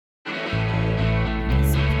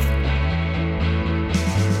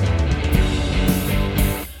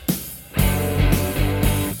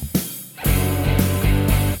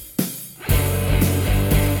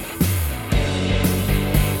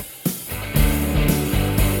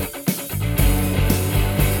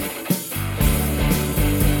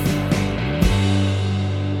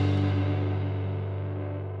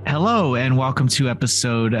Hello, and welcome to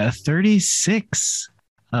episode 36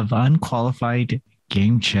 of Unqualified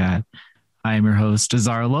Game Chat. I am your host,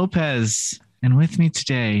 Azar Lopez, and with me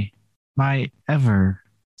today, my ever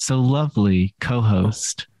so lovely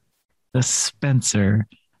co-host, the Spencer,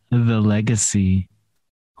 the Legacy.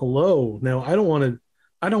 Hello. Now, I don't want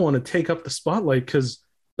to take up the spotlight because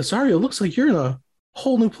Azario looks like you're in a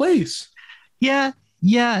whole new place. Yeah,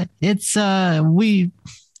 it's we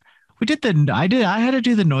did I had to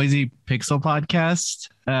do the Noisy Pixel podcast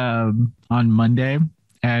on Monday,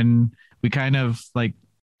 and we kind of like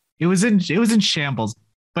it was in shambles,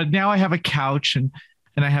 but now I have a couch and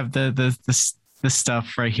I have the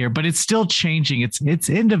stuff right here, but it's still changing. It's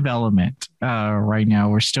in development right now.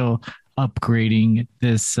 We're still upgrading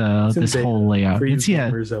this whole layout. It's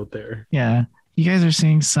out there. Yeah, you guys are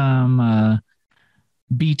seeing some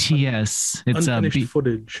BTS. It's unfinished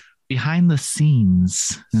footage behind the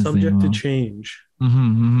scenes, subject to change.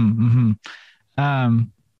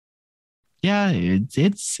 Yeah,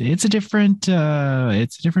 it's a different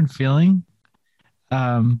feeling.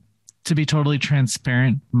 To be totally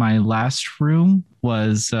transparent, my last room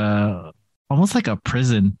was almost like a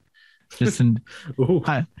prison. Just in,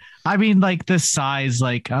 I mean, like the size,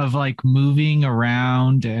 like of like moving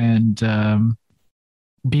around and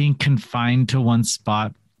being confined to one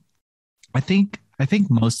spot. I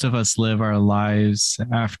think most of us live our lives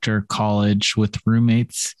after college with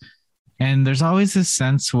roommates, and there's always this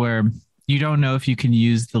sense where you don't know if you can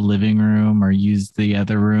use the living room or use the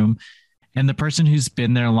other room, and the person who's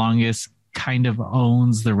been there longest kind of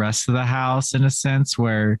owns the rest of the house in a sense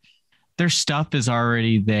where their stuff is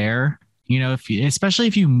already there. You know, especially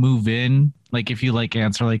if you move in, like if you like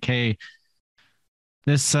answer like, hey,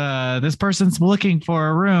 this person's looking for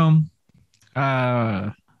a room,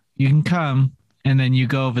 you can come, and then you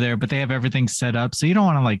go over there, but they have everything set up, so you don't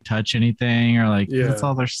want to like touch anything or like it's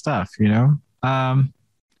all their stuff, you know.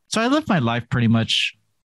 So I live my life pretty much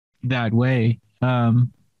that way. Not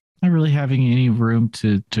really having any room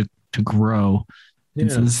to grow. Yeah.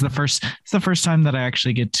 So this is the first time that I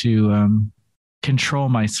actually get to control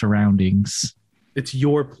my surroundings. It's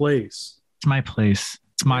your place. It's my place.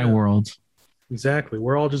 It's my world. Exactly.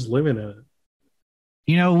 We're all just living in it.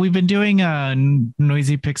 You know, we've been doing a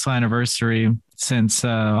Noisy Pixel anniversary since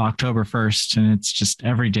October 1st, and it's just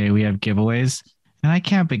every day we have giveaways. And I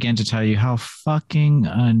can't begin to tell you how fucking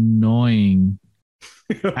annoying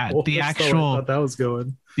the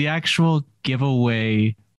actual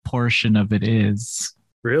giveaway portion of it is.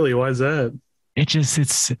 Really? Why is that?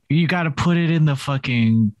 It's you got to put it in the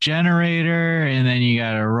fucking generator, and then you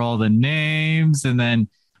got to roll the names, and then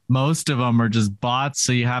most of them are just bots,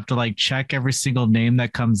 so you have to like check every single name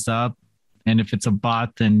that comes up, and if it's a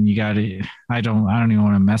bot, then you got to I don't even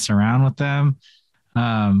want to mess around with them.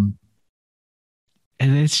 And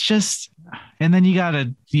it's just, and then you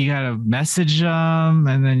gotta message them,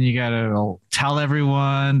 and then you gotta tell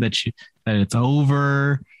everyone that it's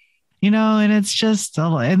over, you know, and it's just,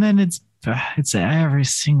 and then it's every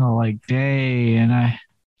single like day, and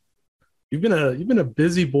you've been a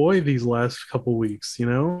busy boy these last couple weeks, you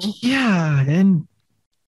know. Yeah, and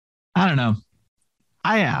I don't know,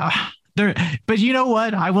 but you know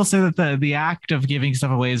what? I will say that the act of giving stuff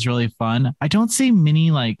away is really fun. I don't see many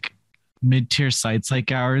like mid-tier sites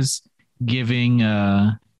like ours giving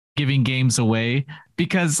games away,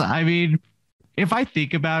 because I mean, if I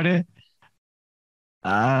think about it,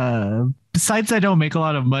 sites that don't make a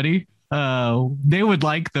lot of money, they would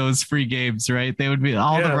like those free games, right? They would be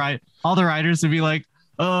all the writers would be like,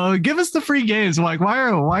 give us the free games. Like, why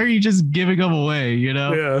are you just giving them away, you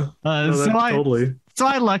know? Yeah. Totally. So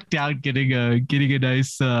I lucked out getting a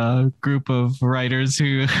nice group of writers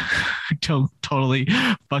who don't totally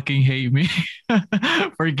fucking hate me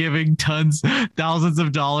for giving thousands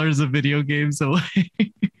of dollars of video games away.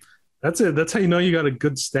 That's it. That's how you know you got a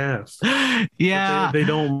good staff. Yeah, they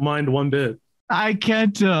don't mind one bit. I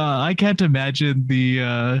can't imagine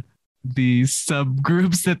the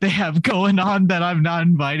subgroups that they have going on that I'm not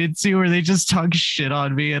invited to, where they just talk shit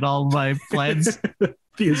on me and all my plans.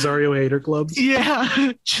 The Azario hater clubs.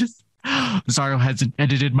 Yeah, just Azario hasn't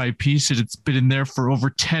edited my piece and it's been in there for over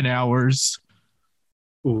 10 hours.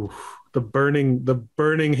 Ooh, the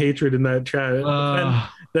burning hatred in that chat.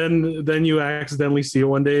 Then you accidentally see it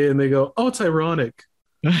one day and they go, "Oh, it's ironic."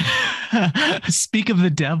 Speak of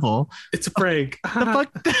the devil. It's a prank. The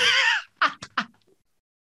fuck?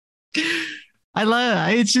 I love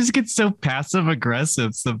it. It just gets so passive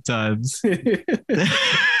aggressive sometimes.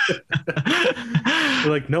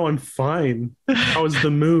 Like, no, I'm fine. How's the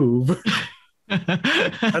move?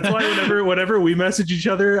 That's why whenever we message each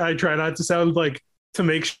other, I try not to sound like to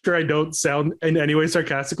make sure I don't sound in any way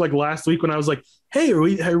sarcastic. Like last week when I was like, "Hey,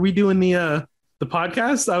 are we doing the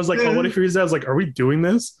podcast?" I was like, "Oh, what if he's?" I was like, "Are we doing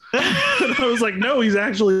this?" And I was like, "No, he's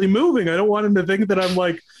actually moving. I don't want him to think that I'm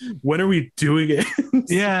like, when are we doing it?"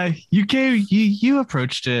 Yeah, you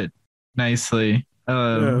approached it nicely.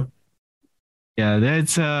 Yeah,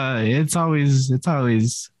 it's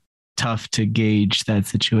always tough to gauge that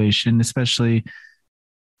situation, especially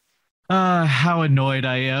how annoyed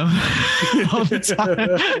I am all the time.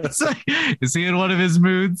 It's like, is he in one of his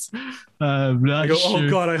moods? I'm not sure. Oh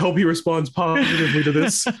God, I hope he responds positively to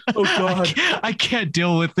this. Oh God, I can't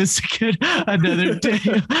deal with this again. Another day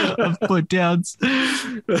of put downs.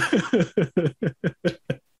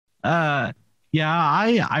 Yeah,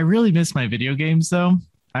 I really miss my video games though.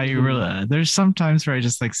 I really there's some times where I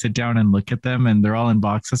just like sit down and look at them, and they're all in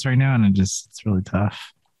boxes right now, and it's really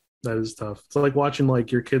tough. That is tough. It's like watching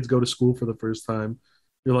like your kids go to school for the first time.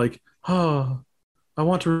 You're like, oh, I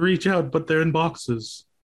want to reach out, but they're in boxes.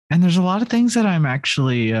 And there's a lot of things that I'm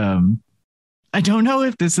actually I don't know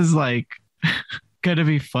if this is like gonna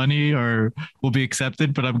be funny or will be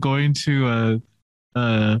accepted, but I'm going to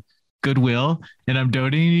Goodwill and I'm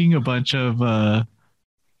donating a bunch of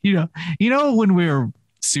you know when we were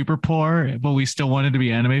super poor but we still wanted to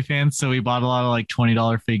be anime fans, so we bought a lot of like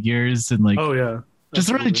 $20 figures and like, oh yeah, just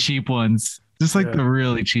the really cheap ones, just like the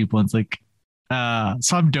really cheap ones, like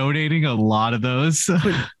so I'm donating a lot of those.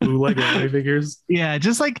 Like anime figures. Yeah,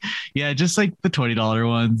 just like the $20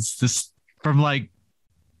 ones, just from like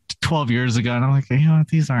 12 years ago, and I'm like, you know what,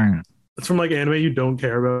 these aren't. It's from like anime you don't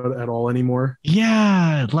care about at all anymore.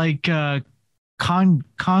 Yeah, like Cold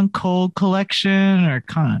collection or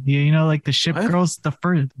you know, like the ship girls,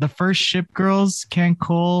 the first ship girls,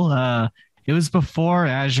 Cole. It was before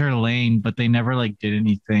Azure Lane, but they never like did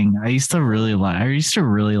anything. I used to really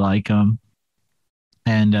like them,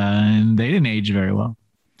 and they didn't age very well.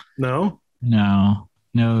 No.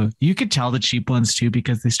 You could tell the cheap ones too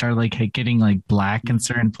because they started like getting like black in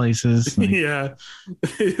certain places. Like, yeah,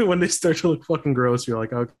 when they start to look fucking gross, you're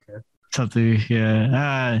like, okay, something.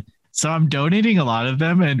 Yeah. So I'm donating a lot of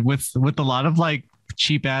them, and with a lot of like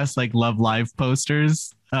cheap ass like Love Live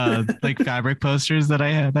posters, like fabric posters that I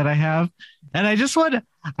have, and I just want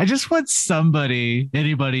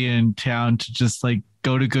anybody in town to just like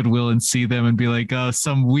go to Goodwill and see them and be like, oh,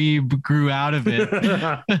 some weeb grew out of it.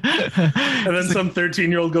 And then some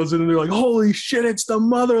 13-year-old goes in and they're like, holy shit, it's the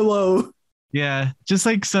mother load. Yeah, just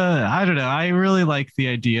like, so I don't know. I really like the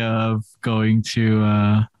idea of going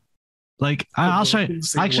to like I'll show you.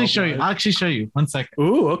 I'll actually show you. 1 second.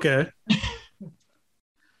 Ooh, okay.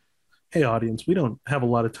 Hey audience, we don't have a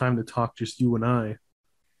lot of time to talk, just you and I.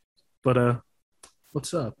 But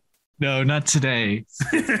what's up? No, not today.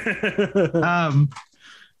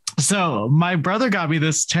 So my brother got me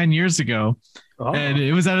this 10 years ago, and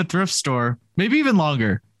it was at a thrift store, maybe even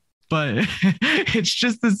longer, but it's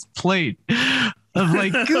just this plate of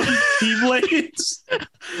like Keyblades.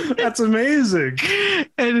 That's amazing.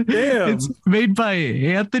 And damn, it's made by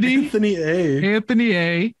Anthony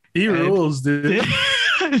A. He rules, dude.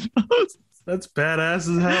 That's badass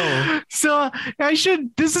as hell. So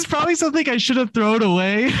this is probably something I should have thrown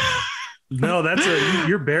away. No,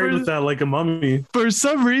 you're buried with that like a mummy. For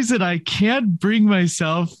some reason, I can't bring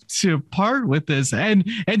myself to part with this. And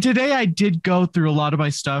today I did go through a lot of my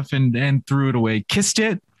stuff and threw it away, kissed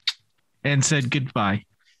it, and said goodbye.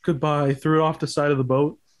 Goodbye. Threw it off the side of the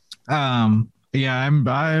boat. Yeah, I'm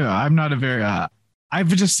not a very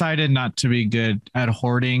I've decided not to be good at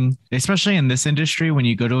hoarding, especially in this industry. When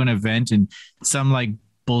you go to an event and some like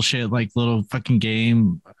bullshit like little fucking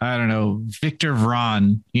game, I don't know, Victor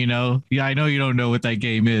Vron, you know? Yeah, I know you don't know what that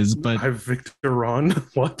game is, but Victor Vron.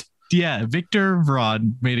 What? Yeah, Victor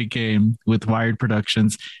Vron made a game with Wired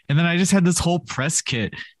Productions, and then I just had this whole press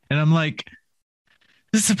kit, and I'm like,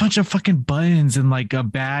 this is a bunch of fucking buttons and like a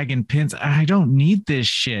bag and pins. I don't need this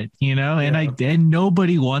shit, you know? Yeah. And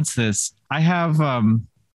nobody wants this. I have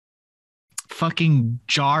fucking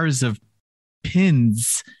jars of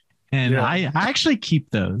pins, and I actually keep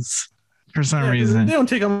those for some reason. They don't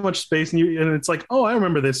take up much space, and it's like, oh, I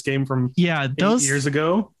remember this game from 8 years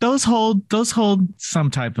ago. Those hold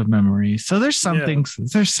some type of memory. So there's some things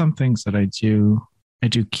that I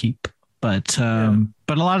do keep. But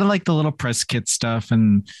but a lot of like the little press kit stuff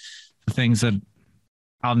and the things that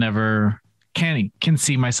I'll never can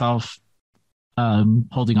see myself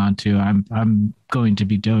holding on to, I'm going to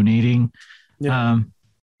be donating.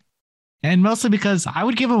 And mostly because I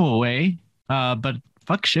would give them away, but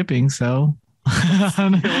fuck shipping. So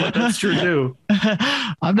that's true too.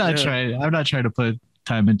 I'm not trying to put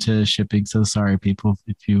time into shipping. So sorry, people,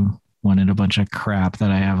 if you wanted a bunch of crap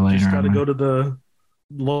that I have laying around. Just got to go to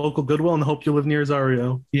local Goodwill and hope you live near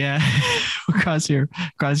Zario. Yeah. Cross your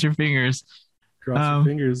fingers. Cross your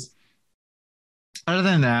fingers. Other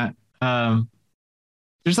than that,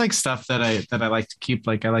 there's like stuff that I like to keep.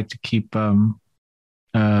 Like I like to keep The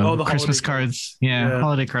Christmas holiday cards. Yeah,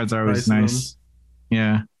 holiday cards are always Nice of nice.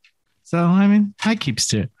 Yeah. So I mean, I keep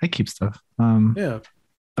stuff. Yeah.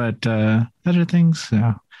 But other things,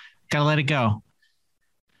 gotta let it go.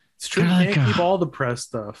 It's true. You can't keep all the press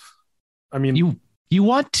stuff. I mean, you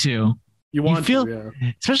want to. You feel, yeah.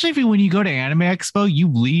 Especially when you go to Anime Expo, you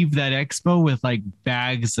leave that expo with like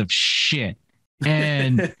bags of shit,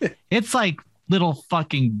 and it's like little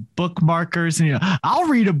fucking bookmarkers. And I'll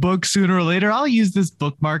read a book sooner or later. I'll use this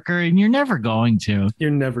bookmarker, and you're never going to.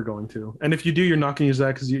 You're never going to. And if you do, you're not going to use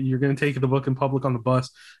that because you're going to take the book in public on the bus,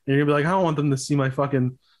 and you're going to be like, I don't want them to see my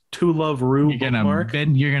fucking To Love Rue bookmark.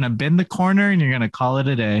 You're gonna bend the corner, and you're gonna call it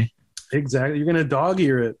a day. Exactly. You're gonna dog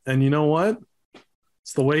ear it, and you know what?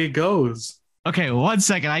 It's the way it goes. Okay, 1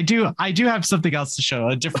 second. I do have something else to show.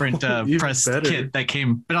 A different press kit that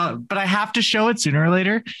came, but I have to show it sooner or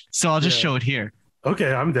later. So I'll just show it here.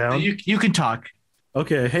 Okay, I'm down. So you can talk.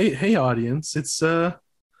 Okay, hey audience. It's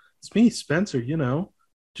me, Spencer.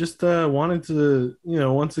 Just wanted to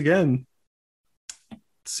once again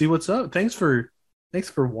see what's up. Thanks for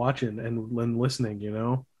watching and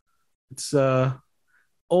listening. It's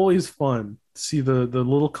always fun to see the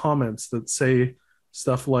little comments that say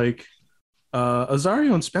stuff like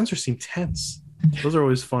Azario and Spencer seem tense. Those are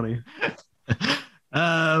always funny.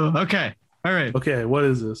 Okay, all right, okay, what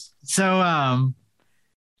is this? So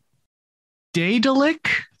Daedalic,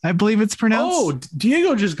 I believe it's pronounced. Oh,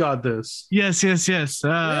 Diego just got this. Yes. Yeah.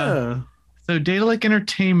 So Daedalic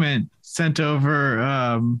Entertainment sent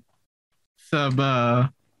over some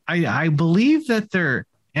I believe that they're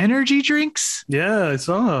energy drinks. Yeah, I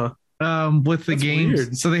saw. With the game.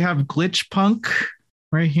 Weird. So they have Glitch Punk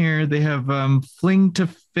right here. They have Fling to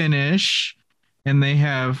Finish, and they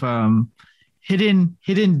have Hidden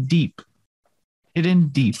Deep.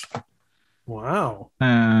 Wow.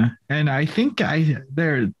 And I think they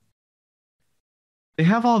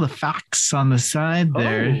have all the facts on the side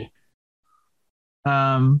there.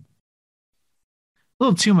 A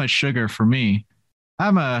little too much sugar for me.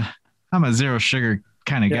 I'm a zero sugar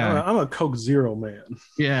kind of guy. I'm a Coke Zero man.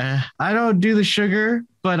 Yeah, I don't do the sugar,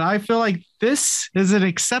 but I feel like this is an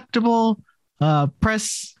acceptable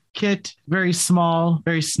press kit. Very small,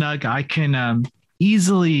 very snug. I can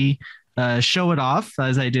easily show it off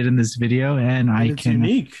as I did in this video, and it's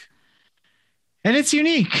unique. And it's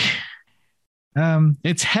unique.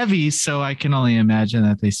 It's heavy, so I can only imagine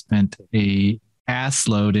that they spent a ass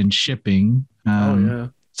load in shipping.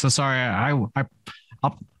 So sorry, I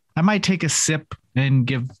might take a sip and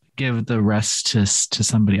give the rest to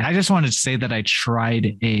somebody. I just wanted to say that I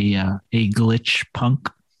tried a Glitch Punk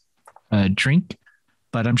drink,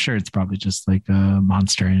 but I'm sure it's probably just like a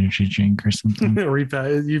Monster Energy drink or something.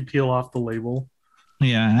 You peel off the label.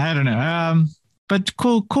 Yeah, I don't know. But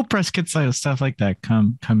cool press kits stuff like that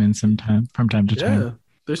come in from time to time. Yeah,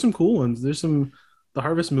 there's some cool ones. There's the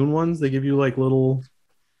Harvest Moon ones. They give you like little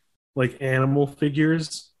like animal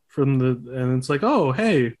figures and it's like, oh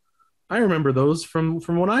hey, I remember those from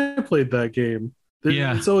when I played that game.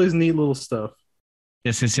 It's always neat little stuff.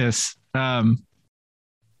 Yes.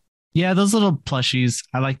 Yeah, those little plushies.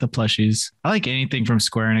 I like the plushies. I like anything from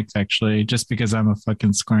Square Enix, actually, just because I'm a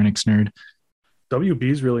fucking Square Enix nerd. WB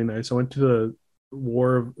is really nice. I went to the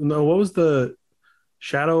what was the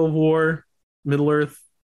Shadow of War, Middle Earth?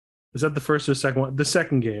 Is that the first or second one? The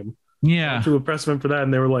second game. Yeah. I went to a press event for that,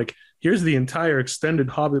 and they were like, here's the entire extended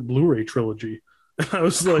Hobbit Blu-ray trilogy. I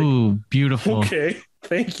was like, ooh, beautiful. Okay,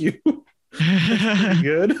 thank you.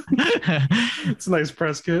 Good. It's a nice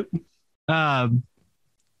press kit. When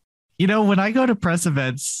I go to press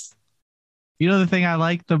events, the thing I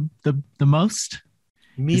like the most?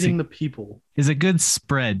 Meeting the people. Is a good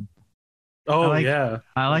spread. Oh, yeah.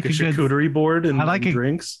 I like a charcuterie good board and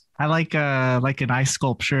drinks. I like an ice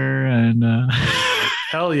sculpture and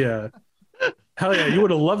Hell yeah. Hell yeah. You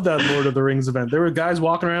would have loved that Lord of the Rings event. There were guys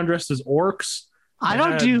walking around dressed as orcs. I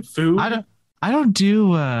don't do food. I don't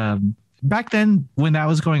do back then when that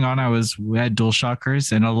was going on, we had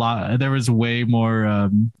DualShockers, and there was way more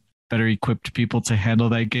better equipped people to handle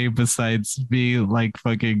that game besides me like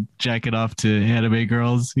fucking jacking off to anime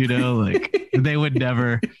girls, like they would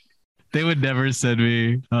never send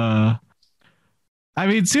me. I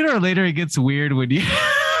mean, sooner or later it gets weird when you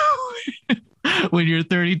when you're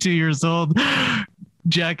 32 years old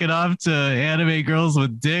jacking off to anime girls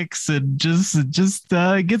with dicks, and just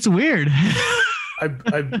gets weird. I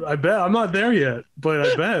bet I'm not there yet, but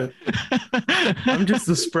I bet I'm just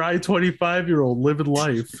a spry 25-year-old living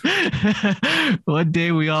life. One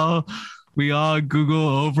day we all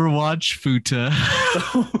Google Overwatch Futa.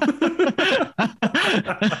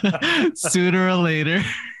 Sooner or later.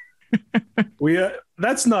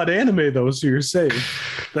 That's not anime though, so you're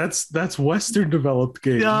safe. That's Western developed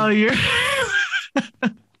game. No, you're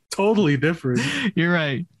totally different. You're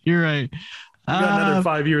right. You're right. You got another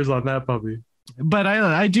 5 years on that puppy. But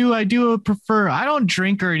I do prefer. I don't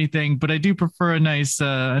drink or anything, but I do prefer a nice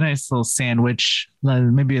little sandwich.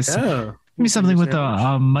 Maybe something with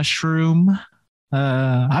a mushroom.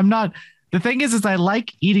 I'm not. The thing is I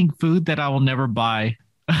like eating food that I will never buy.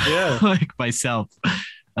 Yeah, like myself.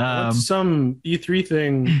 Some E3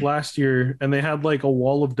 thing last year, and they had like a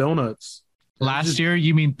wall of donuts. Last year?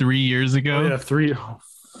 You mean 3 years ago? Oh, yeah, 3.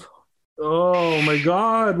 Oh my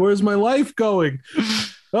God, where's my life going?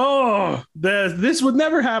 Oh, this would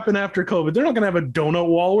never happen after COVID. They're not going to have a donut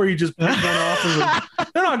wall where you just pick one off of them.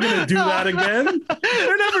 They're not going to do that again.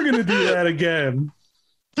 They're never going to do that again.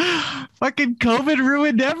 Fucking COVID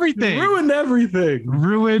ruined everything. Ruined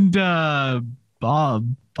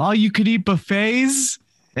all you could eat buffets.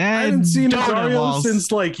 And I haven't seen Mario walls. since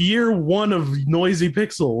like year 1 of Noisy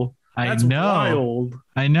Pixel. That's wild.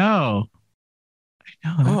 I know.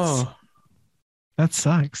 That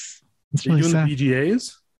sucks. That's really sad.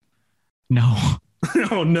 VGAs? No.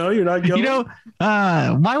 Oh no, you're not going. What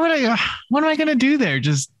am I gonna do there?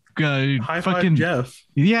 Just high five Jeff.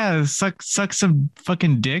 Yeah, suck some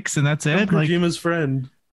fucking dicks and that's it. Kojima's friend.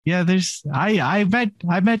 Yeah, I met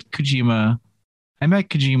Kojima. I met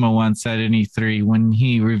Kojima once at an E3 when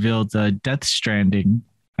he revealed Death Stranding.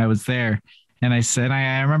 I was there, and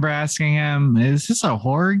I remember asking him, "Is this a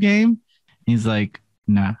horror game?" He's like,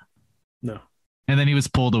 "Nah, no." And then he was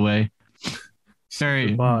pulled away.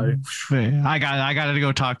 Sorry. Bye. I got to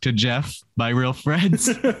go talk to Jeff, my real friends.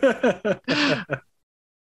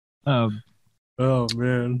 Oh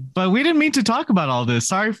man. But we didn't mean to talk about all this.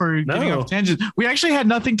 Sorry for getting off tangent. We actually had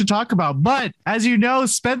nothing to talk about. But as you know,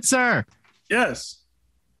 Spencer. Yes.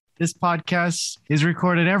 This podcast is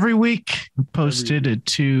recorded every week, posted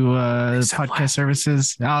to podcast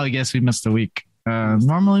services. Oh, I guess we missed a week.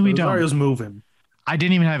 Normally we don't. Mario's moving. I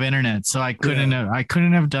didn't even have internet, so I couldn't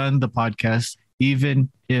have done the podcast even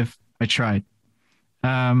if I tried.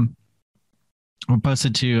 We're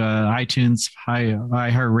posted to iTunes,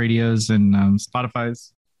 iHeartRadios, and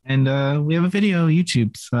Spotify's, and we have a video,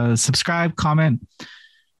 YouTube. Subscribe, comment,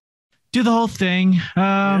 do the whole thing.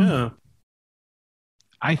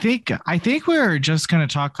 I think we're just going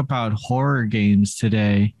to talk about horror games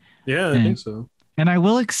today. Yeah, I think so. And I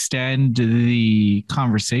will extend the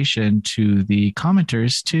conversation to the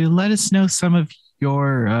commenters to let us know some of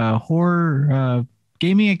your horror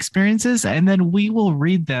gaming experiences, and then we will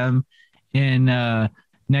read them in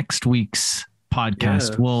next week's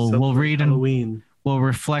podcast. We'll read Halloween. And we'll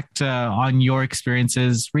reflect on your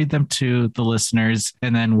experiences, read them to the listeners,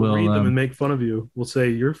 and then we'll read them and make fun of you. We'll say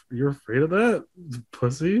you're afraid of that,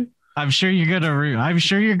 pussy. I'm sure you're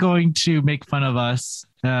going to make fun of us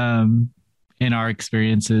in our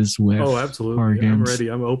experices with absolutely horror games. I'm ready.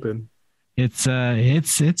 I'm open. It's all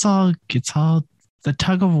the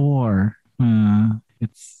tug of war.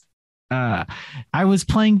 I was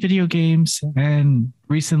playing video games and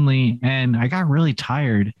recently, and I got really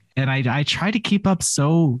tired. And I try to keep up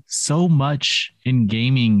so much in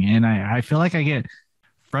gaming, and I feel like I get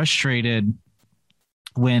frustrated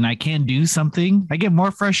when I can't do something. I get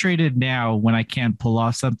more frustrated now when I can't pull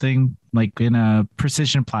off something like in a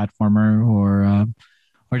precision platformer or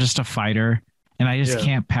just a fighter, and I just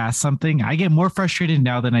can't pass something. I get more frustrated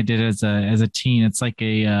now than I did as a teen. It's like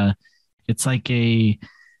a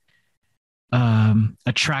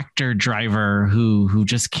tractor driver who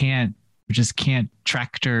just can't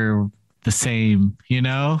tractor the same,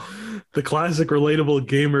 the classic relatable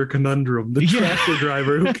gamer conundrum, the tractor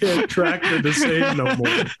driver who can't tractor the same no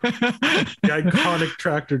more. The iconic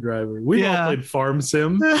tractor driver. We all played Farm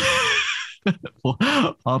Sim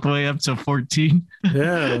all the way up to 14.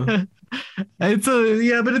 But it's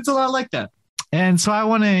a lot like that. And so I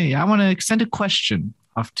want to extend a question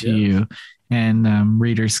off to you, and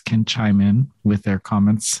readers can chime in with their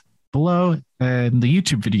comments below in the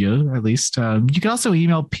YouTube video, at least. You can also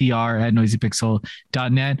email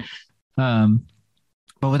pr@noisypixel.net.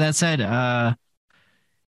 But with that said, I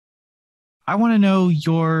want to know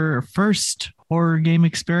your first horror game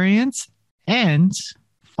experience and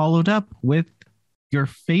followed up with your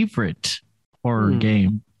favorite horror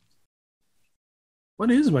game.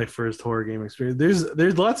 What is my first horror game experience?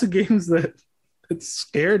 There's lots of games that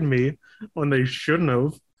scared me when they shouldn't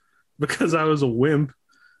have. because I was a wimp.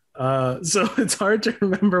 So it's hard to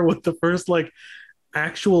remember what the first like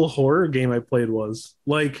actual horror game I played was.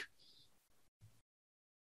 Like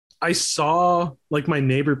I saw like my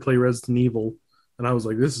neighbor play Resident Evil, and I was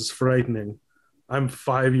like, "This is frightening." I'm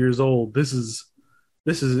 5 years old. This is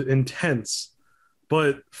intense.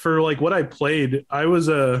 But for like what I played, I was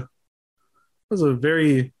a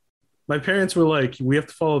very my parents were like, we have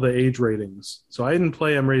to follow the age ratings. So I didn't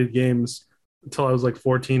play M-rated games until I was like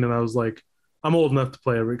 14, and I was like, I'm old enough to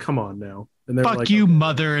play it. Come on now. And they were Fuck like, you, okay.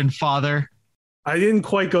 mother and father. I didn't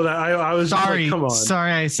quite go that. I was just Sorry. like, come on,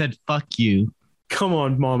 Sorry, I said fuck you. come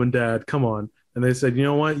on, mom and dad, come on. And they said, you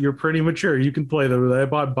know what? You're pretty mature. You can play them. I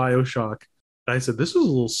bought Bioshock. And I said, this is a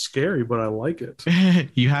little scary, but I like it.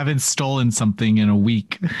 You haven't stolen something in a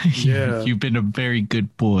week. Yeah. You've been a very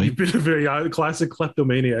good boy. You've been a very classic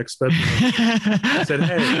kleptomaniac specimen. I said,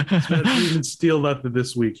 hey, Smith, you didn't steal nothing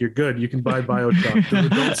this week. You're good. You can buy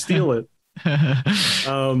Bioshock. Don't steal it.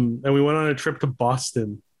 And we went on a trip to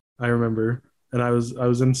Boston, I remember. And I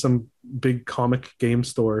was in some big comic game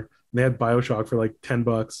store, and they had Bioshock for like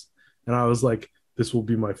 $10. And I was like, this will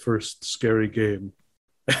be my first scary game.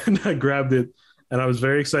 And I grabbed it, and I was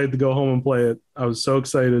very excited to go home and play it. I was so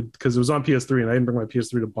excited because it was on PS3, and I didn't bring my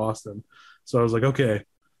PS3 to Boston. So I was like, okay,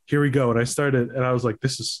 here we go. And I started, and I was like,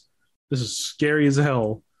 this is scary as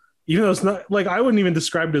hell. Even though it's not like, I wouldn't even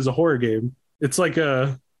describe it as a horror game. It's like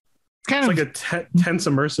a Kind of, like a tense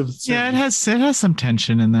immersive sim. yeah, it has some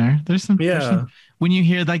tension in there. There's some Yeah. tension. When you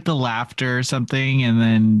hear like the laughter or something, and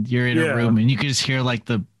then you're in Yeah. a room and you can just hear like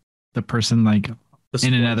the person like The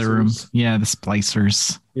in another room. splicers. Yeah, the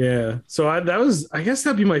splicers. Yeah. So I guess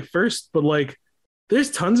that'd be my first, but like there's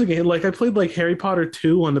tons of games. Like I played like Harry Potter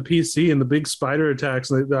 2 on the PC, and the big spider attacks,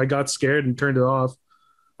 and I got scared and turned it off.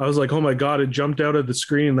 I was like, oh my God, it jumped out of the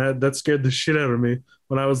screen. That scared the shit out of me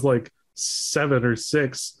when I was like 7 or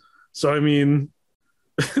 6. So I mean,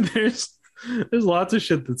 there's lots of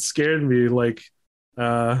shit that scared me. Like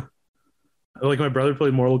my brother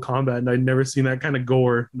played Mortal Kombat, and I'd never seen that kind of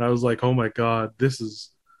gore. And I was like, oh my God, this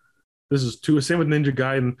is too. Same with Ninja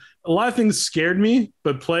Gaiden. A lot of things scared me,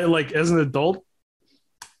 but play like as an adult,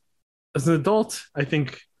 I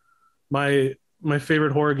think my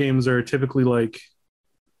favorite horror games are typically like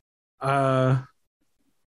I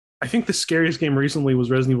think the scariest game recently was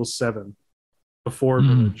Resident Evil 7 before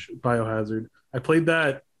Village Biohazard. I played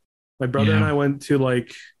that. My brother and I went to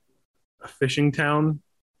like a fishing town,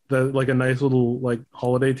 like a nice little like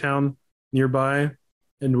holiday town nearby,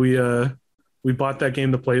 and we bought that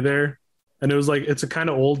game to play there. And it was like, it's a kind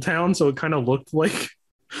of old town, so it kind of looked like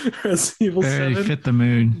Resident Evil 7. Very fit the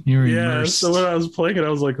mood. You were Yeah, immersed. so when I was playing it, I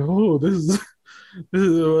was like, oh, this is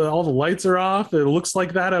all the lights are off. It looks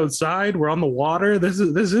like that outside. We're on the water. This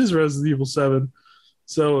is Resident Evil 7.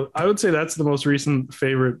 So I would say that's the most recent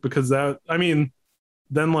favorite, because then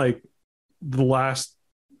like the last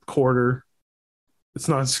quarter, it's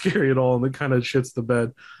not scary at all, and it kind of shits the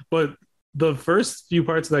bed. But the first few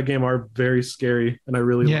parts of that game are very scary, and I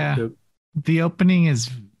really liked it. The opening is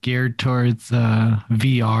geared towards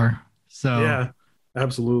VR. So Yeah,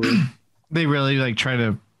 absolutely. they really like try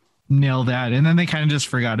to nail that, and then they kind of just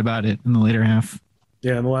forgot about it in the later half.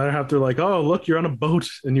 Yeah, in the latter half, they're like, oh, look, you're on a boat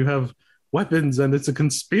and you have weapons and it's a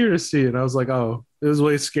conspiracy. And I was like, oh, it was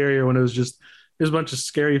way scarier when it was just, there's a bunch of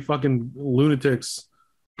scary fucking lunatics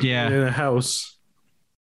in a house.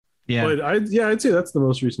 Yeah. But I'd say that's the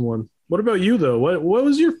most recent one. What about you, though? What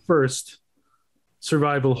was your first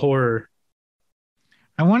survival horror?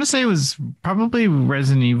 I want to say it was probably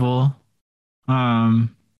Resident Evil. It's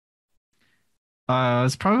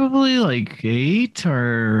probably like 8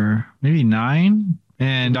 or maybe 9,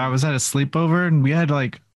 and I was at a sleepover, and we had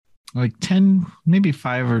like 10, maybe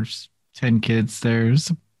 5 or 10 kids there. It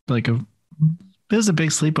was like it was a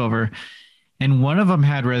big sleepover, and one of them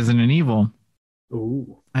had Resident Evil.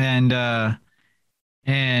 Ooh. And I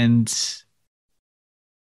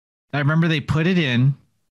remember they put it in,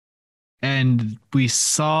 and we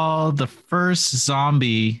saw the first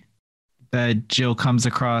zombie that Jill comes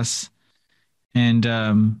across, and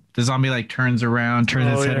the zombie like turns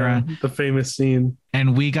its head around. The famous scene.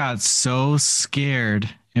 And we got so scared,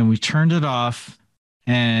 and we turned it off,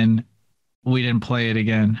 and we didn't play it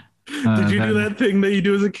again. Did you do that thing that you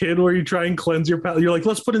do as a kid where you try and cleanse your palate? You're like,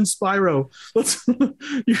 let's put in Spyro.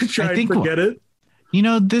 You try and forget it. You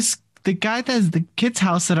know, the kid's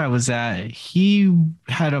house that I was at, he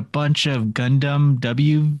had a bunch of Gundam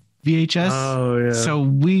WVHS. Oh yeah. So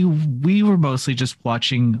we were mostly just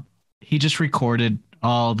watching. He just recorded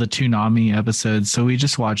all the Toonami episodes, so we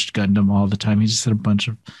just watched Gundam all the time. He just had a bunch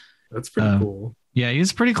of. That's pretty cool. Yeah, he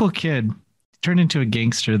was a pretty cool kid. Turned into a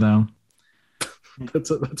gangster though.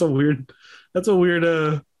 That's a weird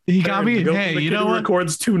He got parent to me. go Hey, from the you kid know who what?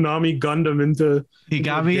 records Toonami Gundam into a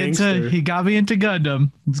gangster. He got me into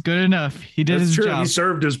Gundam. It's good enough. He did That's his true. He job.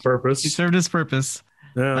 served his He purpose. served his purpose.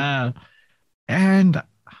 Yeah. Uh, and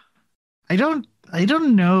I don't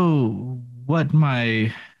know what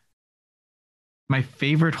my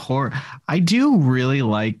favorite horror. I do really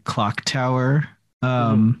like Clock Tower. Mhm.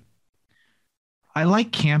 Um, I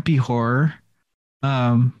like campy horror.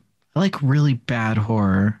 I like really bad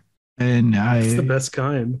horror, and That's the I best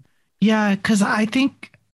kind. yeah, because I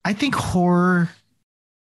think horror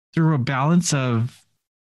through a balance of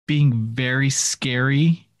being very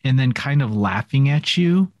scary and then kind of laughing at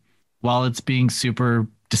you while it's being super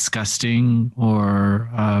disgusting or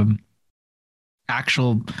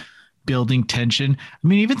actual building tension. I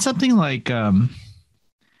mean, even something like Texas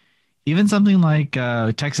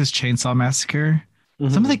Chainsaw Massacre.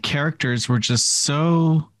 Some of the Mhm. characters were just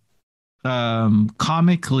so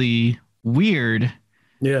comically weird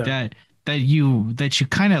Yeah. that that you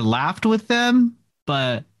kind of laughed with them,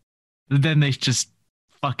 but then they just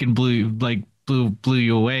fucking blew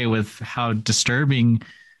you away with how disturbing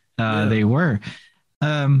Yeah. they were.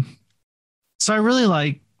 Um, so I really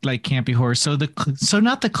like campy horror. So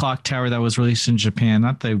not the Clock Tower that was released in Japan,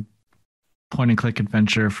 not the point and click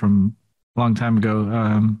adventure from a long time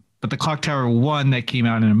ago, but the Clock Tower one that came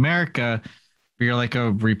out in America, where you're like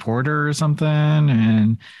a reporter or something,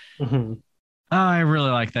 and Mhm. I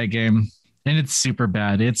really like that game, and it's super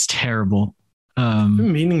bad. It's terrible. I've been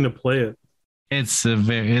Um, meaning to play it. it's a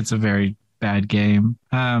very bad game.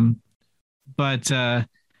 But I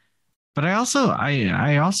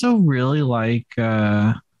also really like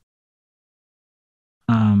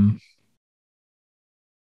um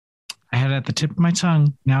I had it at the tip of my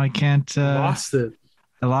tongue. Now I can't Lost it.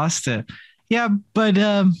 I lost it. Yeah, but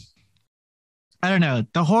I don't know.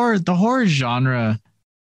 The horror genre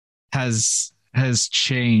has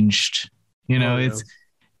changed. You know, Oh yeah. it's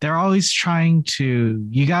they're always trying to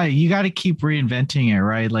you got to keep reinventing it,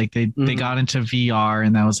 right? Like they Mhm. got into VR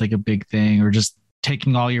and that was like a big thing, or just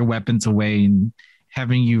taking all your weapons away and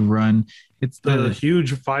having you run. It's The the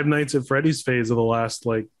huge Five Nights at Freddy's phase of the last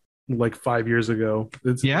like 5 years ago.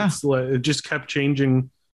 yeah, It's like it just kept changing.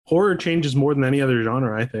 Horror changes more than any other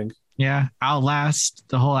genre, I think. yeah, Outlast,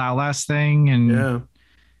 the whole Outlast thing, and Yeah.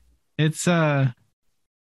 it's uh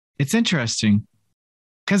it's interesting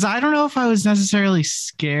because I don't know if I was necessarily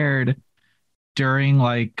scared during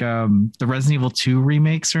like the Resident Evil 2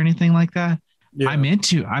 remakes or anything like that. Yeah.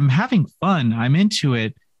 I'm having fun. I'm into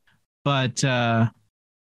it, but I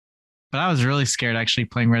was really scared actually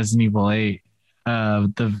playing Resident Evil 8.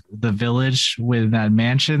 The village with that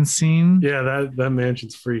mansion scene. Yeah, that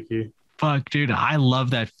mansion's freaky. Fuck, dude, I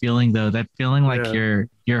love that feeling though. That feeling like Yeah.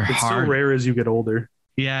 your It's so heart, rare as you get older.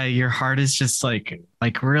 yeah, your heart is just like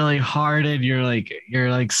really hard and you're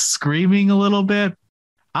like screaming a little bit.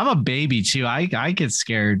 I'm a baby too. I get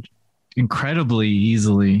scared incredibly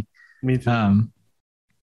easily. Me too. Um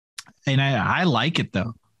and I like it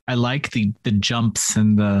though. I like the jumps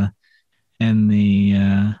and the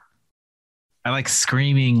I like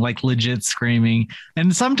screaming, like legit screaming.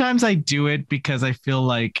 And sometimes I do it because I feel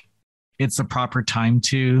like it's the proper time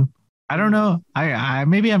to. I don't know. I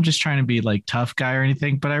maybe I'm just trying to be like tough guy or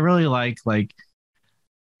anything, but I really like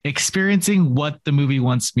experiencing what the movie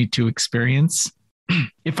wants me to experience.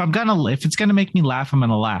 If it's gonna make me laugh, I'm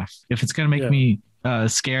gonna laugh. If it's gonna make Yeah. me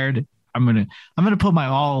scared, I'm gonna put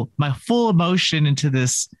my full emotion into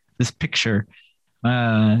this picture.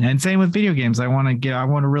 And same with video games. I want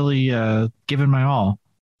to really give it my all.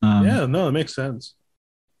 Um, Yeah, no, it makes sense.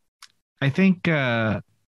 I think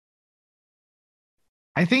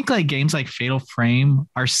like games like Fatal Frame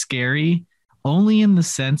are scary only in the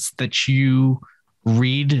sense that you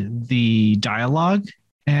read the dialogue,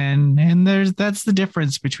 and that's the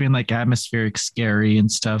difference between like atmospheric scary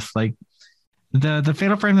and stuff like the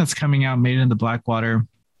Fatal Frame that's coming out, Made in the Blackwater.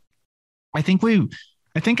 I think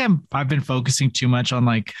I've been focusing too much on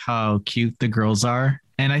like how cute the girls are.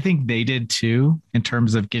 And I think they did too in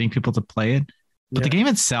terms of getting people to play it. But the Yeah. game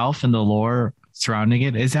itself and the lore surrounding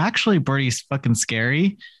it is actually pretty fucking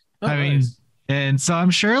scary. Oh, I mean, nice. and so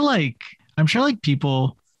I'm sure like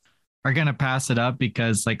people are gonna pass it up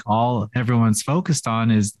because like all everyone's focused on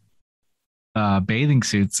is bathing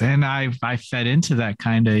suits. And I fed into that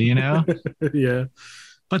kind of, you know. Yeah.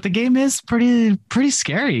 But the game is pretty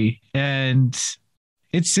scary. And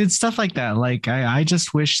it's stuff like that. Like I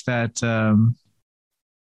just wish that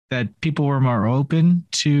that people were more open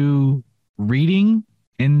to reading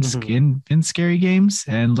Mhm. in scary games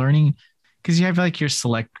and learning, because you have like your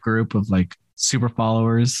select group of like super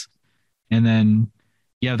followers, and then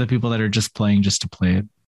you have the people that are just playing just to play it.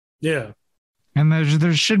 Yeah. And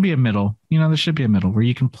there should be a middle. There should be a middle where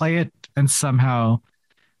you can play it and somehow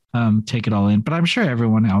take it all in. But I'm sure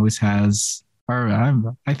everyone always has, or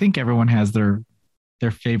I think everyone has their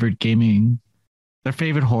favorite their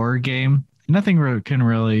favorite horror game. Nothing can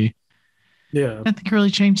really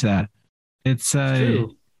change that. It's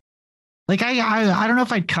true. like I don't know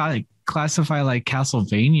if I'd classify like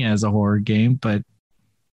Castlevania as a horror game, but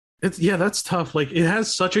that's tough. Like it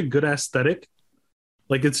has such a good aesthetic.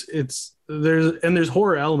 Like there's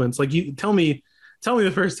horror elements. Like you tell me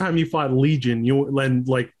the first time you fought Legion, when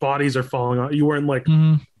like bodies are falling out, you weren't like,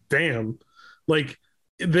 damn. Like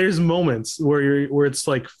there's moments where it's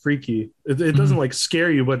like freaky. It doesn't like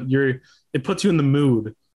scare you, but it puts you in the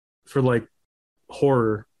mood for like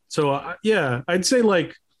horror. So I'd say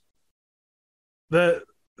like that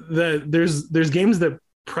there's games that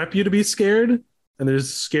prep you to be scared, and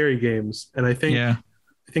there's scary games, and I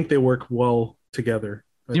think they work well together.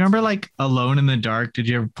 Do you remember like Alone in the Dark? Did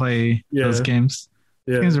you ever play those games?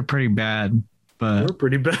 Yeah. Those games are pretty bad, but they're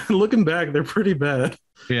pretty bad. Looking back, they're pretty bad.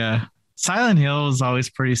 Yeah. Silent Hill was always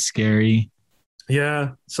pretty scary.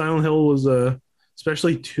 Yeah. Silent Hill was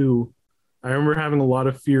especially 2. I remember having a lot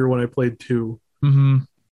of fear when I played 2.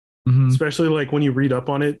 Especially like when you read up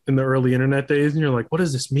on it in the early internet days and you're like, what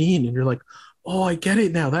does this mean? And you're like, oh, I get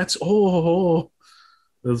it now. That's it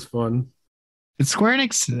was fun. Did Square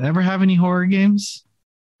Enix ever have any horror games?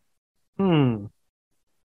 What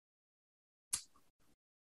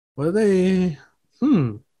are they?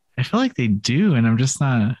 I feel like they do, and I'm just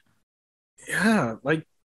not. Yeah, like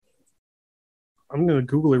I'm gonna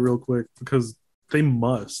Google it real quick because they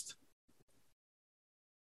must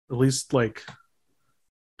at least like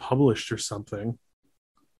published or something.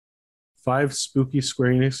 5 spooky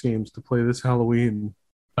Square Enix games to play this Halloween.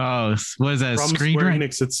 Oh, what is that? From Square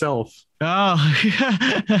Enix itself. Oh,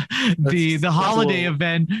 the holiday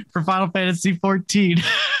event for Final Fantasy 14.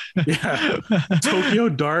 Yeah. Tokyo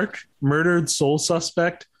Dark, Murdered Soul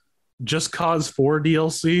Suspect, Just Cause 4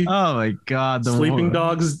 DLC. Oh my god, the Sleeping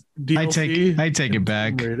Dogs DLC. I take it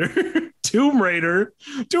back. Tomb Raider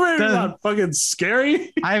is not fucking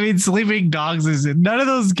scary. I mean, Sleeping Dogs is none of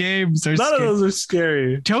those games are. None of those are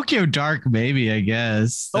scary. Tokyo Dark, maybe, I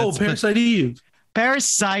guess. Parasite Eve.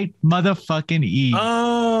 Parasite motherfucking Eve.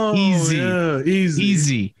 Oh, easy, yeah,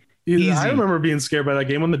 easy. I remember being scared by that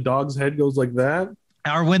game when the dog's head goes like that.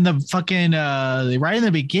 Or when the fucking right in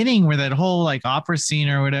the beginning where that whole like opera scene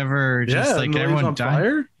or whatever, just like everyone died.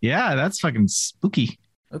 Fire? Yeah, that's fucking spooky.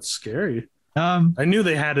 That's scary. I knew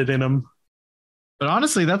they had it in them. But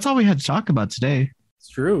honestly, that's all we had to talk about today. It's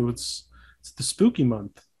true. It's the spooky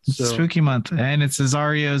month. It's spooky month, and it's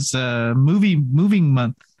Azario's moving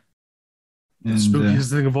month. The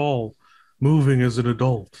spookiest thing of all, moving as an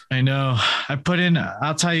adult. I know.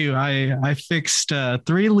 I'll tell you, I fixed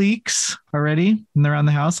 3 leaks already around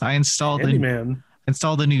the house. I installed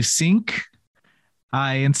a new sink.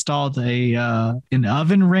 I installed an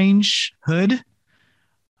oven range hood.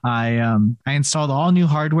 I installed all new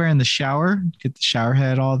hardware in the shower, get the shower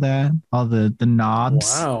head, all that, all the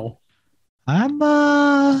knobs. Wow. I'm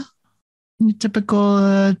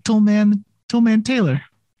typical toolman Taylor.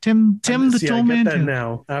 Tim the Toolman. I get that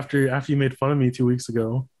now. After you made fun of me 2 weeks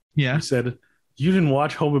ago. Yeah. You said you didn't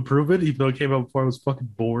watch Home Improvement, even though it came out before I was fucking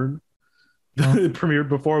born. It premiered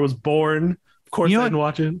before I was born. Of course, I didn't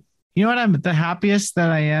watch it. You know what? I'm the happiest that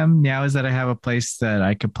I am now is that I have a place that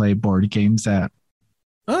I could play board games at.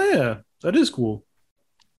 Oh yeah, that is cool.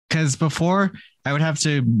 Because before I would have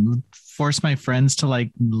to force my friends to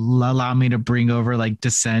like allow me to bring over like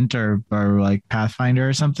Descent or like Pathfinder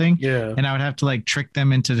or something. Yeah. And I would have to like trick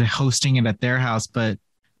them into hosting it at their house, but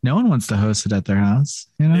no one wants to host it at their house,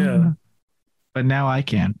 you know? Yeah. But now I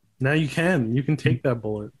can. Now you can. You can take that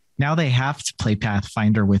bullet. Now they have to play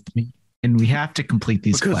Pathfinder with me. And we have to complete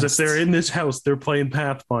these because quests. If they're in this house, they're playing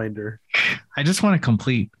Pathfinder. I just want to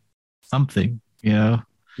complete something, you know?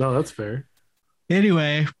 No, that's fair.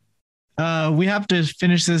 Anyway, we have to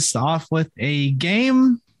finish this off with a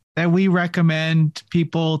game that we recommend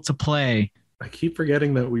people to play. I keep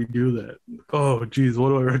forgetting that we do that. Oh, geez, what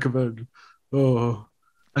do I recommend? Oh.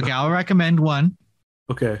 Okay, I'll recommend one.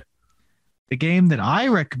 Okay. The game that I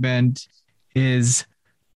recommend is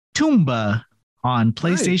Tomba on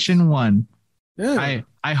PlayStation 1. Yeah.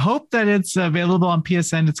 I hope that it's available on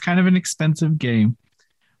PSN. It's kind of an expensive game,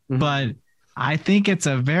 but I think it's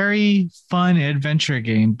a very fun adventure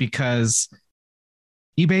game because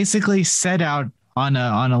you basically set out on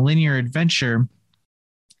a linear adventure,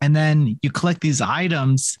 and then you collect these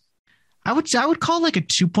items. I would call it like a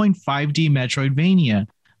 2.5D Metroidvania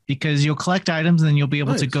because you'll collect items and then you'll be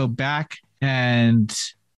able to go back and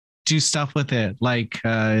do stuff with it. Like,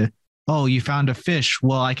 oh, you found a fish.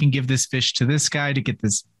 Well, I can give this fish to this guy to get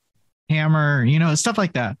this hammer, stuff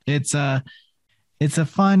like that. It's a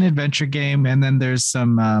fun adventure game. And then there's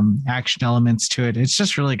some action elements to it. It's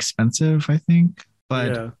just really expensive, I think.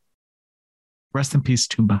 But rest in peace,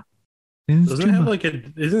 Toomba. Doesn't it have like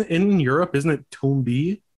isn't in Europe, isn't it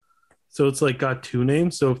Toombi? So it's like got two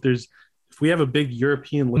names. So if we have a big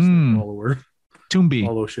European listener follower, Toombi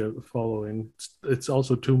following, it's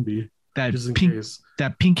also Toombi.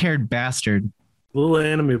 That pink-haired bastard. Little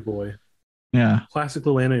anime boy. Yeah. Classic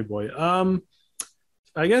little anime boy.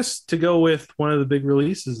 I guess to go with one of the big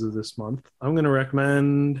releases of this month, I'm gonna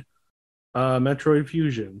recommend Metroid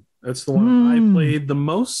Fusion. That's the one I played the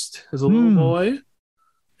most as a little boy.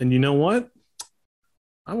 And you know what?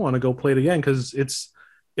 I want to go play it again because it's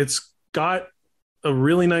got a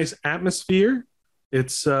really nice atmosphere.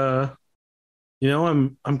 It's I'm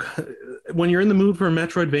when you're in the mood for a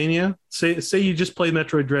Metroidvania, say you just played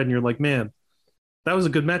Metroid Dread and you're like, man, that was a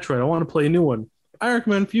good Metroid. I want to play a new one. I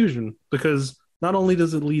recommend Fusion because not only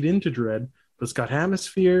does it lead into Dread, but it's got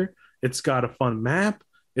atmosphere, it's got a fun map,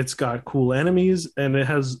 it's got cool enemies, and it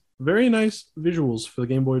has very nice visuals for the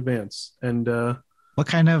Game Boy Advance. And what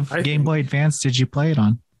kind of Game Boy Advance did you play it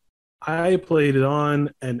on? I played it on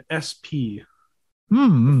an SP.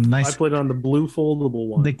 Nice. I played it on the blue foldable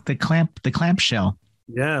one. The clamp shell.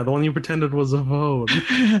 Yeah, the one you pretended was a phone.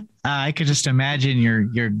 I could just imagine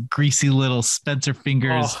your greasy little Spencer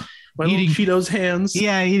fingers eating Cheetos hands.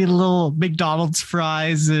 Yeah, eating little McDonald's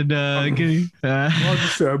fries and getting.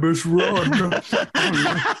 Samus, run!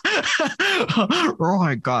 Oh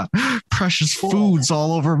my god, precious foods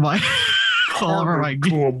all over my. All over my.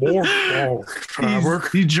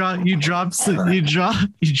 You drop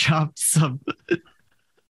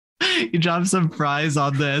some fries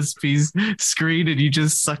on the SP's screen and you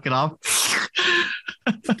just suck it off.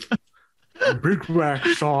 Big Mac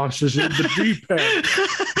sauce is in the D-pad.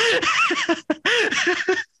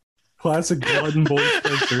 Classic glutton boy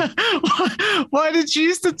Spencer. Why did you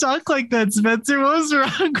used to talk like that, Spencer? What was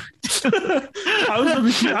wrong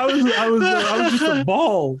with you? I was just a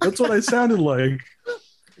ball. That's what I sounded like. A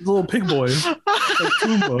little pig boy. Like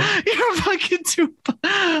Toomba. You're a fucking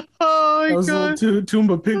Toomba. Oh my god. I was a little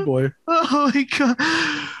Toomba pig boy. Oh my god.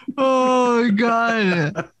 Oh my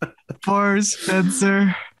god. Poor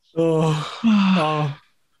Spencer. Oh.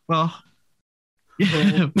 Well.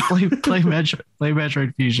 play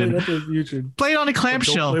Metroid Fusion. Play it on a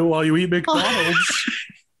clamshell. Play while you eat McDonald's.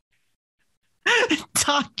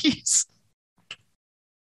 Takis.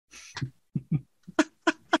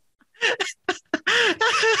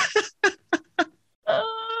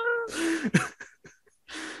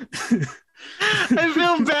 I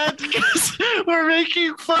feel bad because we're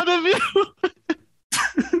making fun of you.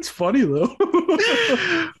 It's funny though.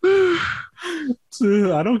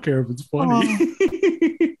 I don't care if it's funny.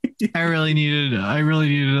 I really needed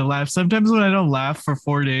a laugh. Sometimes when I don't laugh for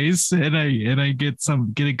 4 days and I get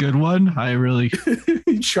a good one, I really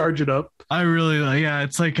charge it up. I really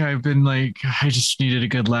it's like I've been like, I just needed a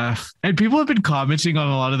good laugh. And people have been commenting on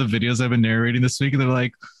a lot of the videos I've been narrating this week, and they're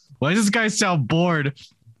like, why does this guy sound bored?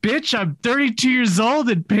 Bitch, I'm 32 years old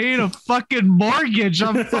and paying a fucking mortgage.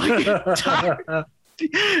 I'm fucking tired.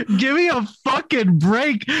 Give me a fucking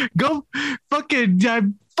break. Go fucking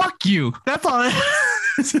fuck you. That's all.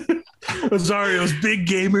 I'm sorry, it was big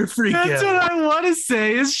gamer freak. That's what I want to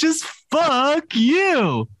say. It's just fuck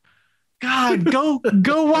you. God, go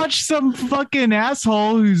watch some fucking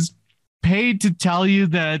asshole who's paid to tell you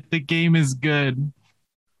that the game is good.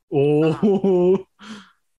 Oh.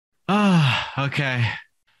 Okay.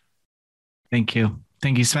 Thank you,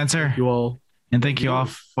 Spencer. Thank you all. And thank you all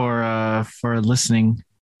for listening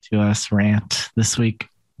to us rant this week.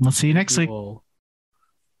 We'll see you next week.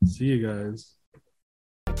 See you guys.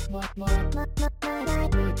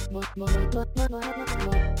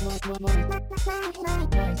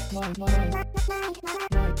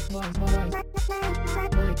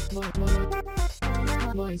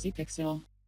 Noisy Pixel.